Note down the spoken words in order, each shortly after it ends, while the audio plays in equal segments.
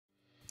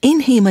In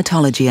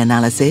hematology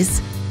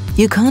analysis,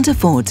 you can't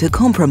afford to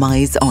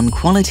compromise on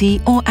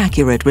quality or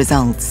accurate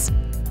results.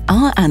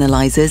 Our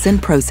analyzers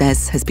and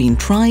process has been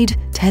tried,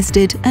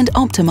 tested and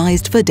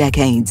optimized for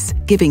decades,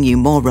 giving you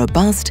more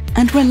robust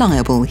and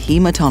reliable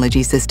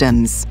hematology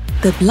systems.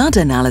 The blood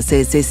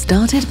analysis is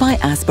started by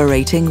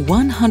aspirating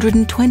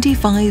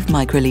 125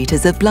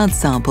 microliters of blood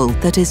sample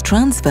that is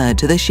transferred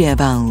to the shear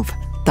valve.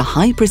 The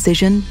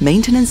high-precision,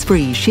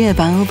 maintenance-free shear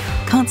valve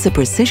cuts a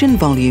precision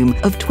volume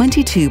of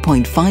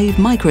 22.5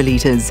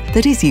 microliters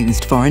that is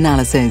used for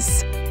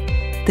analysis.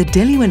 The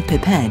diluent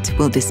pipette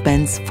will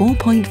dispense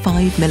 4.5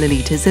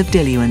 milliliters of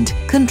diluent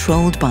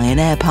controlled by an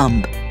air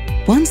pump.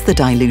 Once the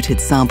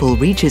diluted sample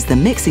reaches the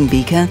mixing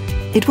beaker,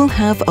 it will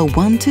have a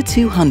 1 to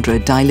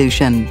 200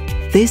 dilution.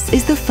 This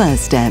is the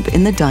first step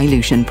in the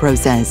dilution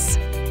process.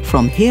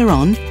 From here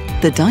on,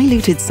 the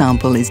diluted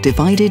sample is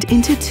divided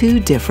into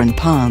two different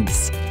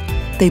paths.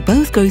 They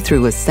both go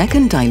through a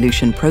second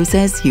dilution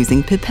process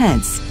using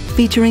pipettes,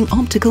 featuring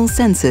optical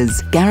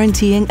sensors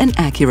guaranteeing an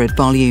accurate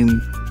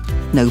volume.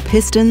 No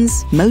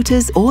pistons,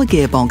 motors or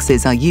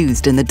gearboxes are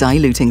used in the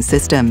diluting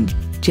system.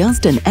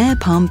 Just an air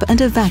pump and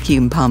a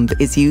vacuum pump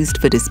is used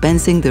for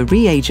dispensing the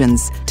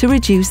reagents to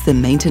reduce the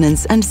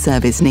maintenance and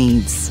service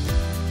needs.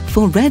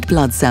 For red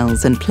blood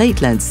cells and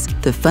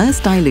platelets, the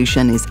first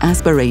dilution is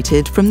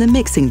aspirated from the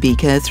mixing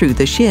beaker through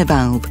the shear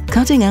valve,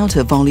 cutting out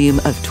a volume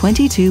of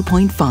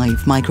 22.5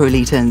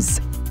 microliters.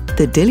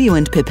 The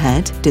diluent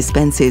pipette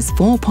dispenses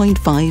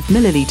 4.5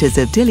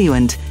 milliliters of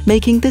diluent,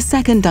 making the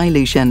second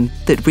dilution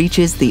that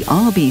reaches the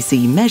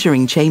RBC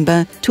measuring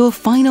chamber to a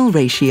final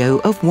ratio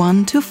of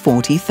 1 to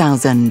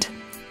 40,000.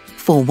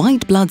 For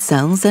white blood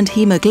cells and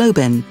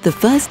hemoglobin, the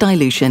first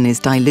dilution is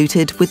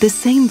diluted with the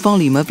same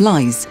volume of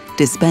lyse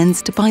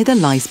dispensed by the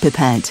lyse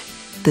pipette.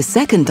 The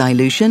second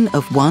dilution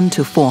of 1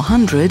 to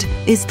 400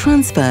 is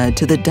transferred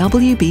to the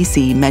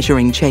WBC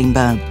measuring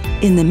chamber.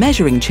 In the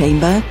measuring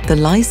chamber, the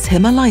lyse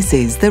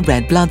hemolyzes the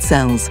red blood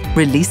cells,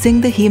 releasing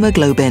the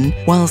hemoglobin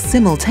while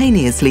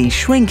simultaneously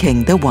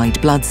shrinking the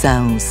white blood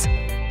cells.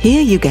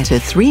 Here you get a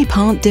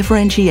three-part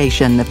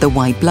differentiation of the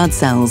white blood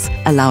cells,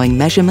 allowing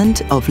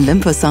measurement of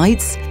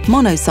lymphocytes,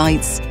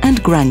 monocytes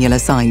and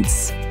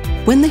granulocytes.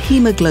 When the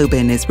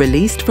hemoglobin is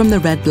released from the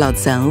red blood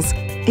cells,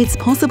 it's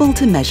possible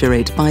to measure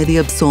it by the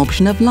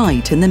absorption of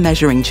light in the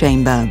measuring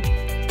chamber.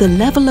 The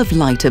level of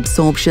light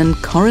absorption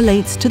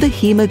correlates to the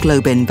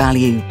hemoglobin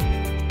value.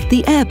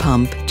 The air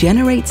pump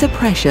generates a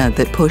pressure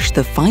that pushes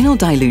the final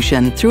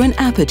dilution through an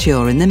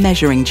aperture in the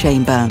measuring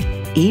chamber.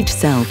 Each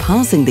cell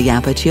passing the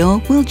aperture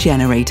will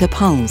generate a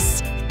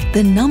pulse.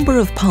 The number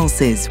of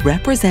pulses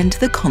represent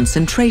the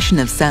concentration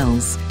of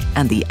cells,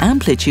 and the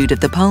amplitude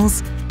of the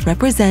pulse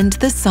represent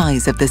the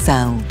size of the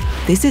cell.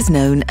 This is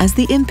known as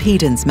the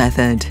impedance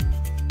method.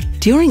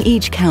 During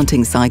each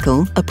counting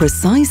cycle, a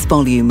precise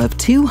volume of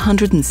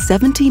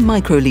 270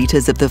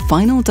 microliters of the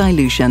final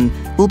dilution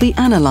will be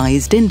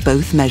analyzed in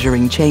both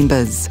measuring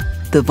chambers.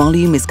 The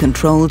volume is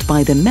controlled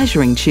by the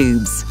measuring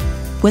tubes.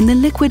 When the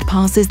liquid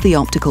passes the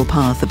optical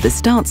path of the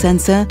start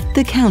sensor,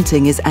 the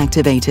counting is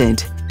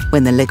activated.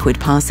 When the liquid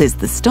passes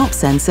the stop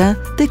sensor,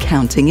 the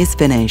counting is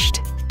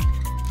finished.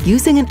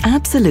 Using an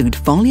absolute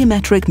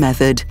volumetric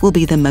method will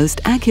be the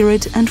most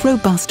accurate and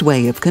robust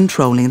way of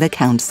controlling the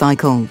count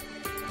cycle.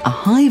 A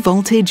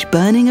high-voltage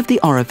burning of the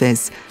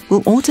orifice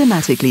will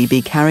automatically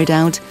be carried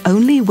out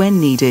only when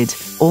needed,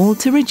 all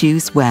to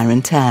reduce wear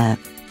and tear.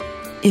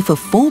 If a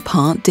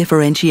 4-part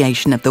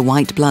differentiation of the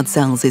white blood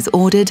cells is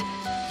ordered,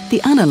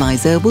 the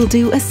analyzer will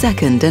do a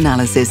second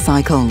analysis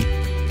cycle.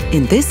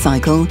 In this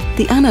cycle,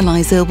 the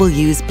analyzer will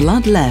use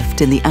blood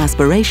left in the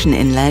aspiration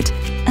inlet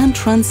and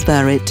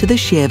transfer it to the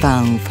shear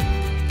valve.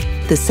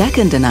 The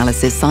second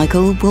analysis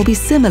cycle will be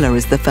similar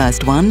as the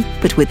first one,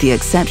 but with the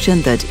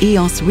exception that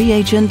EOS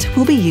reagent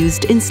will be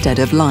used instead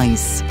of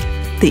lyse.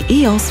 The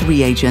EOS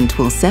reagent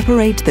will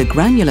separate the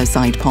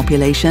granulocyte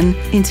population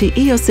into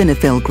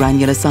eosinophil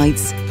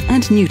granulocytes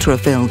and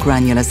neutrophil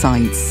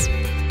granulocytes.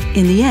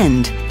 In the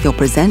end, you're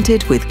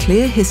presented with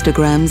clear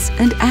histograms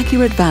and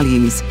accurate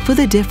values for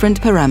the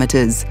different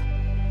parameters